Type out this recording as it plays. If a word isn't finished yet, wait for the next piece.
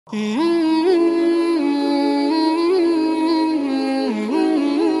আসসালামু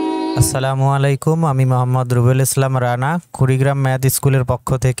আলাইকুম, আমি মোহাম্মদ রুবেল ইসলাম রানা, কুড়িগ্রাম ম্যাথ স্কুলের পক্ষ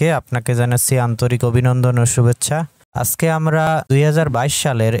থেকে আপনাকে জানাচ্ছি আন্তরিক অভিনন্দন ও শুভেচ্ছা। আজকে আমরা 2022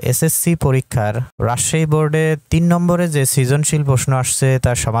 সালের এসএসসি পরীক্ষার রাজশাহী বোর্ডে 3 নম্বরে যে সৃজনশীল প্রশ্ন আসছে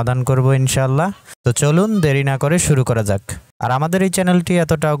তার সমাধান করব ইনশাআল্লাহ। তো চলুন দেরি না করে শুরু করা যাক। আর আমাদের এই চ্যানেলটি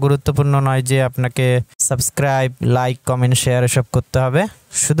এতটাও গুরুত্বপূর্ণ নয় যে আপনাকে সাবস্ক্রাইব, লাইক, কমেন্ট, শেয়ার এসব করতে হবে।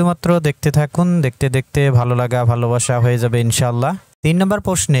 শুধুমাত্র দেখতে থাকুন, দেখতে দেখতে ভালো লাগা ভালোবাসা হয়ে যাবে ইনশাআল্লাহ। 3 নম্বর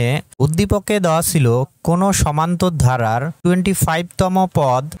প্রশ্নে উদ্দীপকে দেওয়া ছিল কোনো সমান্তর ধারার 25তম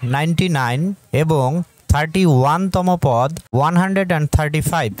পদ 99 এবং 31তম পদ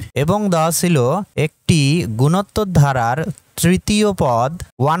 135 এবং দেওয়া ছিল একটি গুণোত্তর ধারার তৃতীয় পদ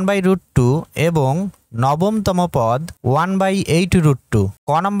 1/√2 এবং নবমতম পদ 1/8√2।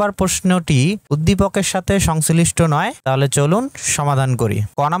 ক নম্বর প্রশ্নটি উদ্দীপকের সাথে সংশ্লিষ্ট নয়, তাহলে চলুন সমাধান করি।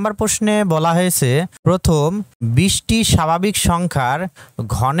 ক নম্বর প্রশ্নে বলা হয়েছে প্রথম 20টি স্বাভাবিক সংখ্যার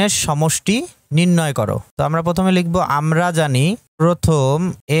ঘনের সমষ্টি নির্ণয় করো। তো আমরা প্রথমে লিখব, আমরা জানি প্রথম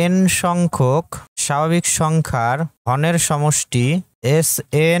n সংখ্যক স্বাভাবিক সংখ্যার ঘনের সমষ্টি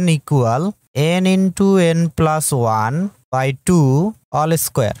Sn = n × n + 1/2 all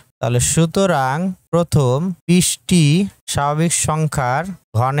square. তাহলে সুতরাং প্রথম 20টি স্বাভাবিক সংখ্যার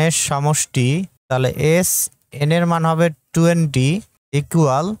ঘনের সমষ্টি, তাহলে Sn এর মান হবে 20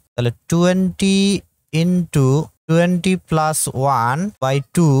 ইকুয়াল, তাহলে 20 × 20 +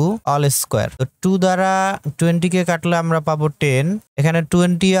 1/2 অল স্কয়ার। তো 2 দ্বারা 20 কে কাটলে আমরা পাবো 10, এখানে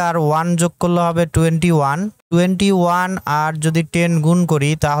 20 আর 1 যোগ করলে হবে 21 আর যদি 10 গুণ করি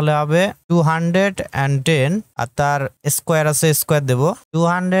তাহলে হবে 210, আর তার স্কয়ার আছে, স্কয়ার দেব,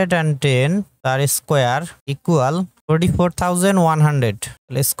 210 তার স্কয়ার ইকুয়াল 44,100।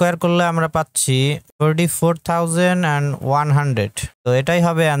 স্কয়ার করলে আমরা পাচ্ছি 44,100। তো এটাই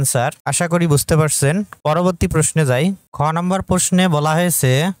হবে অ্যান্সার। আশা করি বুঝতে পারছেন। পরবর্তী প্রশ্নে যাই। খ নম্বর প্রশ্নে বলা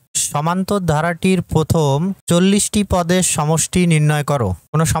হয়েছে সমান্তর ধারাটির প্রথম 40টি পদের সমষ্টি নির্ণয় করো।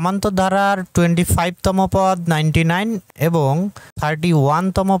 কোন সমান্তর ধারার 25তম পদ 99 এবং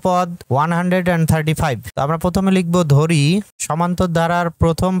 31তম পদ 135। তো আমরা প্রথমে লিখব, ধরি সমান্তর ধারার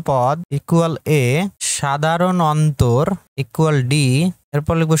প্রথম পদ ইকুয়াল a, সাধারণ অন্তর ইকুয়াল d।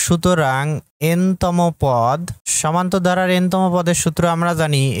 এরপর লিখব সুতরাং n-তম পদ, সমান্তর ধারার n-তম পদের সূত্র আমরা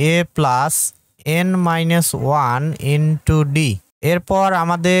জানি a + n-1 × d। এরপর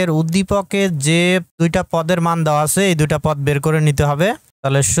আমাদের উদ্দীপকে যে দুইটা পদের মান দেওয়া আছে এই দুইটা পদ বের করে নিতে হবে।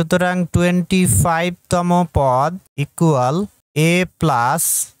 তাহলে সুতরাং 25তম পদ ইকুয়াল a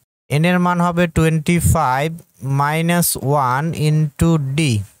 + n এর মান হবে 25 - 1 × d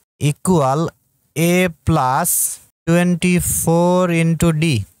ইকুয়াল a + 24 × d।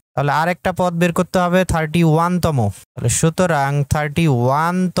 তাহলে আরেকটা পদ বের করতে হবে 31তম। তাহলে সুতরাং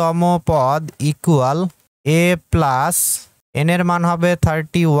 31তম পদ ইকুয়াল a + n এর মান হবে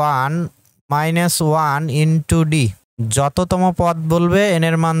 31 - 1 × d। যততম পদ বলবে n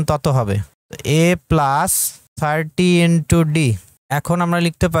এর মান তত হবে, a + 30 × d। এখন আমরা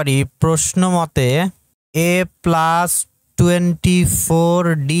লিখতে পারি প্রশ্ন মতে a +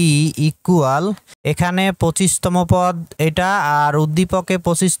 24d ইকুয়াল, এখানে 25তম পদ এটা আর উদ্দীপকে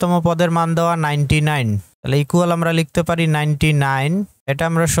 25তম পদের মান দেওয়া 99। তাহলে ইকুয়াল আমরা লিখতে পারি 99, এটা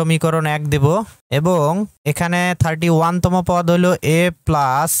আমরা সমীকরণ 1 দেব। এবং এখানে 31তম পদ হলো a +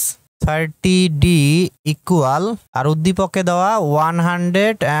 30d ইকুয়াল, আর উদ্দীপকে দেওয়া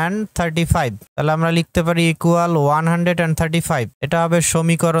 135। তাহলে আমরা লিখতে পারি ইকুয়াল 135, এটা হবে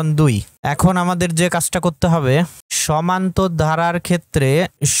সমীকরণ 2। এখন আমাদের যে কাজটা করতে হবে, সমান্তর ধারার ক্ষেত্রে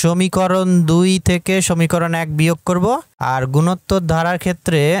সমীকরণ 2 থেকে সমীকরণ 1 বিয়োগ করব, আর গুণোত্তর ধারার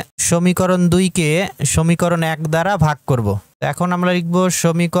ক্ষেত্রে সমীকরণ 2 কে সমীকরণ 1 দ্বারা ভাগ করব। এখন আমরা লিখব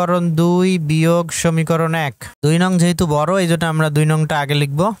সমীকরণ 2 বিয়োগ সমীকরণ 1। 2 নং যেহেতু বড় এই জন্য আমরা 2 নংটা আগে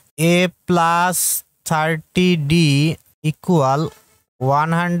লিখব। a + 30d ইকুয়াল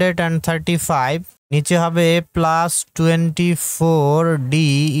 135, নিচে হবে a + 24d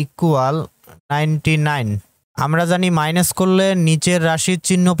ইকুয়াল 99। আমরা জানি মাইনাস করলে নিচের রাশির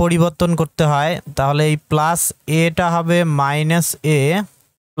চিহ্ন পরিবর্তন করতে হয়, তাহলে এই প্লাস এটা হবে -a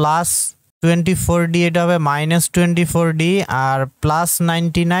প্লাস 24d এটা হবে -24d, আর প্লাস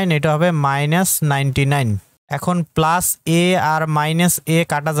 99 এটা হবে -99। এখন প্লাস a আর -a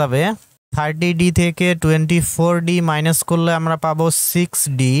কাটা যাবে, 30d থেকে 24d মাইনাস করলে আমরা পাবো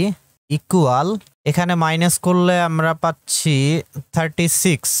 6d ইকুয়াল, এখানে মাইনাস করলে আমরা পাচ্ছি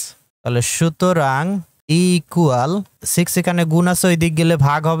 36। তাহলে সুতরাং e ইকুয়াল 6, এখানে গুণ আছে ওই দিক গেলে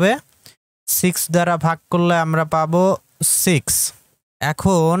ভাগ হবে, 6 দ্বারা ভাগ করলে আমরা পাবো 6।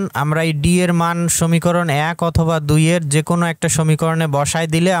 এখন আমরা এই ডি এর মান সমীকরণ 1 অথবা 2 এর যে কোনো একটা সমীকরণে বসাই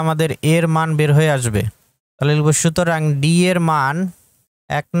দিলে আমাদের এর মান বের হয়ে আসবে। তাহলে লিখব সুতরাং ডি এর মান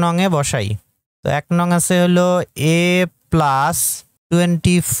 1 নং এ বসাই। তো 1 নং আছে হলো a প্লাস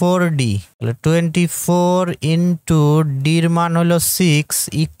 24d, তাহলে 24 ইন্টু ডির মান হলো 6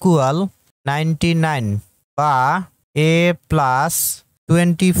 ইকুয়াল 99, বা a প্লাস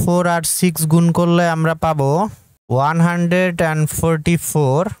 24 আর 6 গুণ করলে আমরা পাবো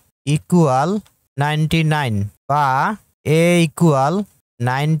 144 ইকুয়াল 99, বা a ইকুয়াল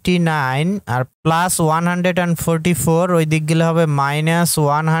 99 আর প্লাস 144 ওই দিক গেলে হবে মাইনাস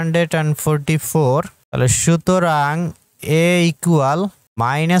 144। তাহলে সুতরাং a ইকুয়াল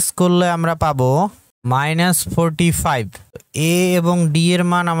মাইনাস করলে আমরা পাবো -45। a এবং d এর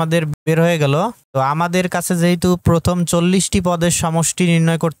মান আমাদের বের হয়ে গেল। তো আমাদের কাছে যেহেতু প্রথম 40টি পদের সমষ্টি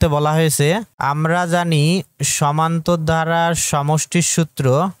নির্ণয় করতে বলা হয়েছে, আমরা জানি সমান্তর ধারার সমষ্টির সূত্র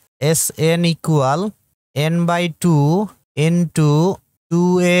Sn equal n/2 into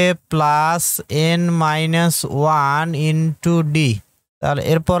 2a plus n minus 1 into d। তাহলে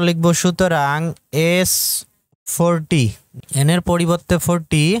এরপর লিখব সুতরাং S40 n এর পরিবর্তে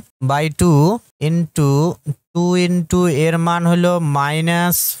 40/2 ইন্টু 2 ইন্টু এর মান হলো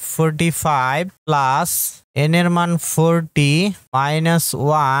 -45 প্লাস n এর মান 40 মাইনাস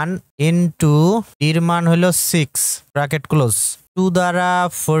 1 ইন্টু এর মান হলো 6 ব্র্যাকেট ক্লোজ। 2 দ্বারা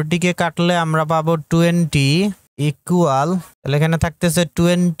 40 কে কাটলে আমরা পাবো 20 ইকুয়াল, তাহলে এখানে থাকতেছে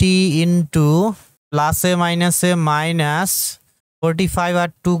 20 ইন্টু প্লাসে মাইনাসে মাইনাস 45 আর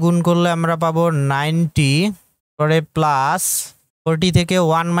 2 গুণ করলে আমরা পাবো 90, পরে প্লাস 40 থেকে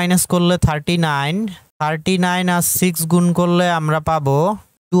 1 মাইনাস করলে 39 আর 6 গুণ করলে আমরা পাবো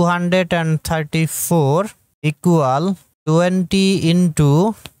 234 ইকুয়াল 20 ইন্টু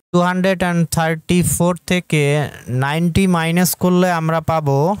 234 থেকে 90 মাইনাস করলে আমরা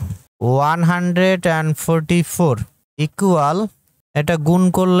পাবো 144 ইকুয়াল, এটা গুণ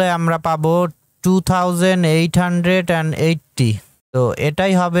করলে আমরা পাবো 2880। তো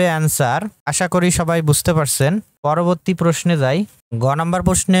এটাই হবে অ্যান্সার। আশা করি সবাই বুঝতে পারছেন। পরবর্তী প্রশ্নে যাই। গ নাম্বার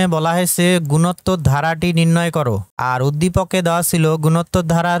প্রশ্নে বলা হয়েছে গুণোত্তর ধারাটি নির্ণয় করো, আর উদ্দীপকে দেওয়া ছিল গুণোত্তর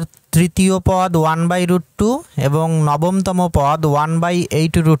ধারার তৃতীয় পদ 1/√2 এবং নবমতম পদ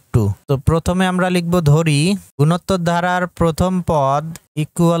 1/8√2। তো প্রথমে আমরা লিখব ধরি গুণোত্তর ধারার প্রথম পদ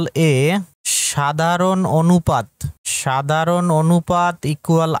ইকুয়াল a, সাধারণ অনুপাত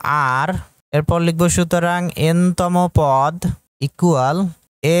ইকুয়াল r। এরপর লিখব সুতরাং n-তম পদ ইকুয়াল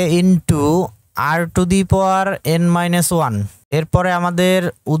a ইন্টু r⁴n-1। এরপরে আমাদের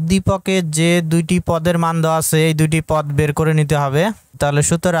উদ্দীপকে যে দুইটি পদের মান দেওয়া আছে এই দুইটি পদ বের করে নিতে হবে। তাহলে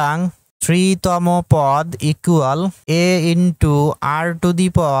সুতরাং 3তম পদ equal a into r⁴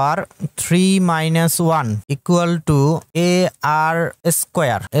 equal to ar²।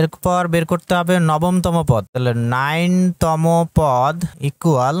 এরপর বের করতে হবে নবমতম পদ, তাহলে 9তম পদ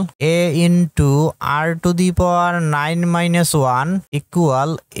equal a into r⁴ equal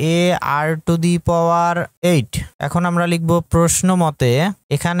ar⁸। এখন আমরা লিখব প্রশ্ন মতে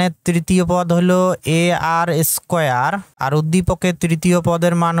এখানে তৃতীয় পদ হলো ar², আর উদ্দীপকের তৃতীয়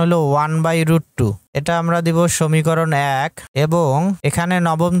পদের মান হলো 1/√2। এটা আমরা দিব সমীকরণ 1, এবং এখানে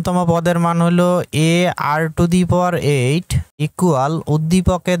নবমতম পদের মান হলো ar⁸ ইকুয়াল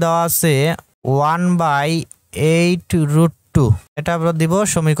উদ্দীপকে দেওয়া আছে 1/8√2। এটা আমরা দিব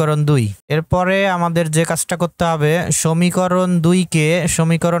সমীকরণ 2। এরপরে আমাদের যে কাজটা করতে হবে সমীকরণ 2 কে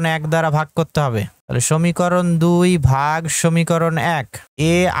সমীকরণ 1 দ্বারা ভাগ করতে হবে। তাহলে সমীকরণ 2 ভাগ সমীকরণ 1,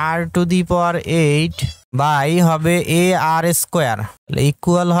 ar⁸ বাই হবে ar², তাহলে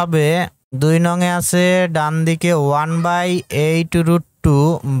ইকুয়াল হবে 2 নং এ আছে ডান দিকে 1/8√2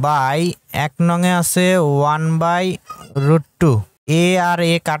 বাই 1 নং এ আছে 1/√2। a আর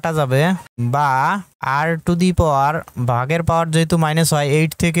a কাটা যাবে, বা r⁴ ভাগের পাওয়ার যেহেতু মাইনাস হয়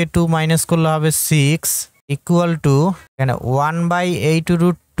 8 থেকে 2 মাইনাস করলে হবে 6 ইকুয়াল টু এখানে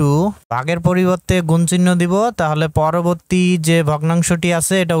 1/8√2 ভাগের পরিবর্তে গুণ চিহ্ন দিব, তাহলে পরবর্তী যে ভগ্নাংশটি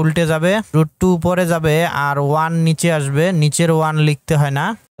আছে এটা উল্টে যাবে, √2 উপরে যাবে আর 1 নিচে আসবে, নিচের 1 লিখতে হয় না,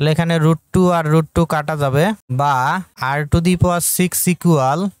 তাহলে এখানে √2 আর √2 কাটা যাবে, বা r⁴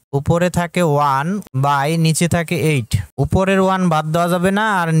 ইকুয়াল উপরে থাকে 1 বাই নিচে থাকে 8। উপরের 1 বাদ দেওয়া যাবে না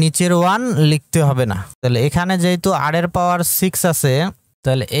আর নিচের 1 লিখতে হবে না। তাহলে এখানে যেহেতু r এর পাওয়ার 6 আছে,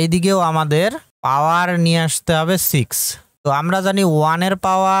 তাহলে এই দিকেও আমাদের পাওয়ার নিয়ে আসতে হবে 6। তো আমরা জানি 1 এর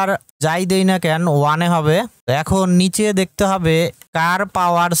পাওয়ার যাই দেই না কেন 1 এ হবে। তো এখন নিচে দেখতে হবে কার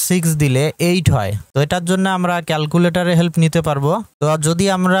পাওয়ার 6 দিলে 8 হয়। তো এটার জন্য আমরা ক্যালকুলেটরের হেল্প নিতে পারবো। তো যদি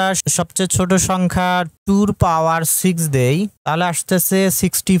আমরা সবচেয়ে ছোট সংখ্যা 2 এর পাওয়ার 6 দেই তাহলে আসতেছে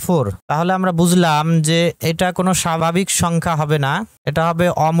 64। তাহলে আমরা বুঝলাম যে এটা কোনো স্বাভাবিক সংখ্যা হবে না, এটা হবে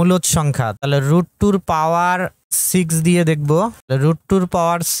অমূলদ সংখ্যা। তাহলে √2 এর পাওয়ার 6 দিয়ে দেখব, √2 এর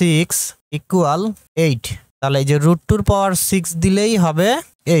পাওয়ার 6 ইকুয়াল 8। তাহলে এই যে √2 এর পাওয়ার 6 দিলেই হবে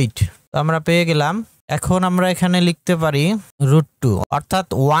 8। তো আমরা পেয়ে গেলাম। এখন আমরা এখানে লিখতে পারি √2, অর্থাৎ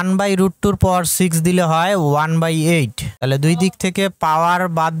 1/√2 এর পাওয়ার 6 দিলে হয় 1/8। তাহলে দুই দিক থেকে পাওয়ার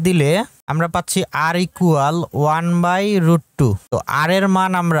বাদ দিলে আমরা পাচ্ছি r ইকুয়াল 1/√2। তো r এর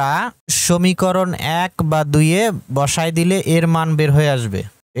মান আমরা সমীকরণ 1 বা 2 এ বসাই দিলে এর মান বের হয়ে আসবে।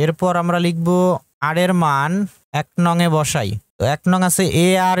 এরপর আমরা লিখব r এর মান 1 নং এ বসাই। তো 1 নং আছে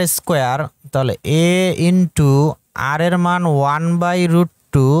ar², তাহলে a ইন্টু r এর মান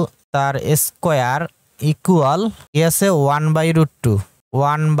 1/√2 তার স্কোয়ার ইকুয়াল কি আছে 1/√2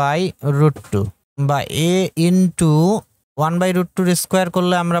 বা a ইন্টু 1/√2 স্কোয়ার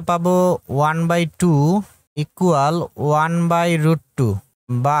করলে আমরা পাবো 1/2 ইকুয়াল 1/√2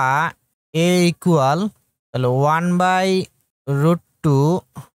 বা a ইকুয়াল তাহলে 1/√2।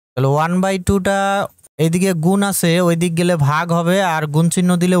 তাহলে 1/2টা এইদিকে গুণ আছে, ওই দিক গেলে ভাগ হবে, আর গুণ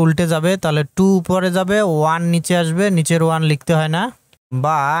চিহ্ন দিলে উল্টে যাবে। তাহলে 2 উপরে যাবে, 1 নিচে আসবে, নিচের 1 লিখতে হয় না।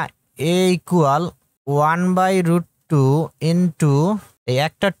 বা a ইকুয়াল 1/√2 ইন্টু এই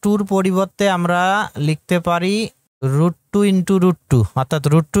একটা 2 এর পরিবর্তে আমরা লিখতে পারি √2 ইন্টু √2, অর্থাৎ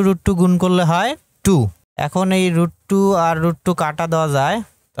 √2 গুণ করলে হয় 2। এখন এই √2 আর √2 কাটা দেওয়া যায়,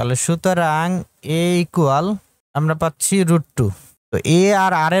 তাহলে সুতরাং a ইকুয়াল আমরা পাচ্ছি √2। তো a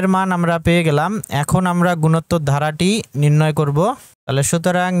আর r এর মান আমরা পেয়ে গেলাম। এখন আমরা গুণোত্তর ধারাটি নির্ণয় করব। তাহলে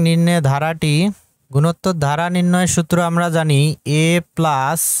সুতরাং নির্ণয় ধারাটি, গুণোত্তর ধারা নির্ণয়ের সূত্র আমরা জানি a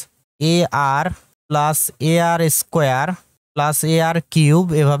plus ar plus ar² plus ar³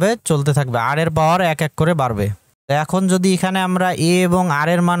 এভাবে চলতে থাকবে, r এর পাওয়ার 1 1 করে বাড়বে। তো এখন যদি এখানে আমরা a এবং r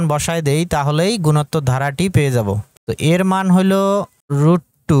এর মান বসাই দেই তাহলেই গুণোত্তর ধারাটি পেয়ে যাব। তো এর মান হলো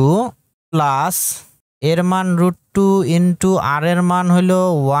 √2 প্লাস এর মান √2 ইন্টু r এর মান হলো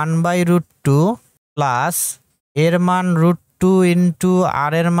 1/√2 প্লাস এর মান √2 ইন্টু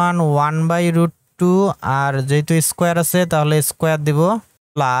r এর মান 1/√2, আর যেহেতু স্কোয়ার আছে তাহলে স্কোয়ার দিব,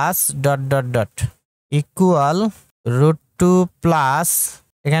 plus dot dot dot equal √2 plus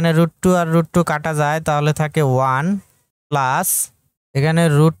এখানে √2 আর √2 কাটা যায় তাহলে থাকে 1 প্লাস এখানে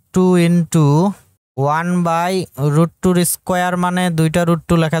 √2 ইন্টু 1/√2 স্কোয়ার মানে দুইটা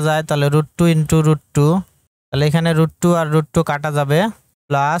 √2 লেখা যায়, তাহলে √2 ইন্টু √2, তাহলে এখানে √2 আর √2 কাটা যাবে,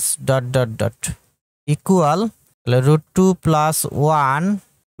 plus dot dot dot equal তাহলে √2 plus 1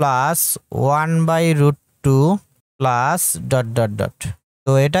 plus 1/√2 plus dot dot dot.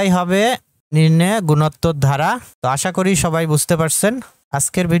 তো এটাই হবে নির্ণয় গুণোত্তর ধারা। তো আশা করি সবাই বুঝতে পারছেন।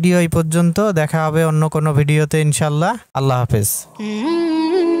 আজকের ভিডিও এই পর্যন্ত, দেখা হবে অন্য কোনো ভিডিওতে ইনশাল্লাহ। আল্লাহ হাফেজ।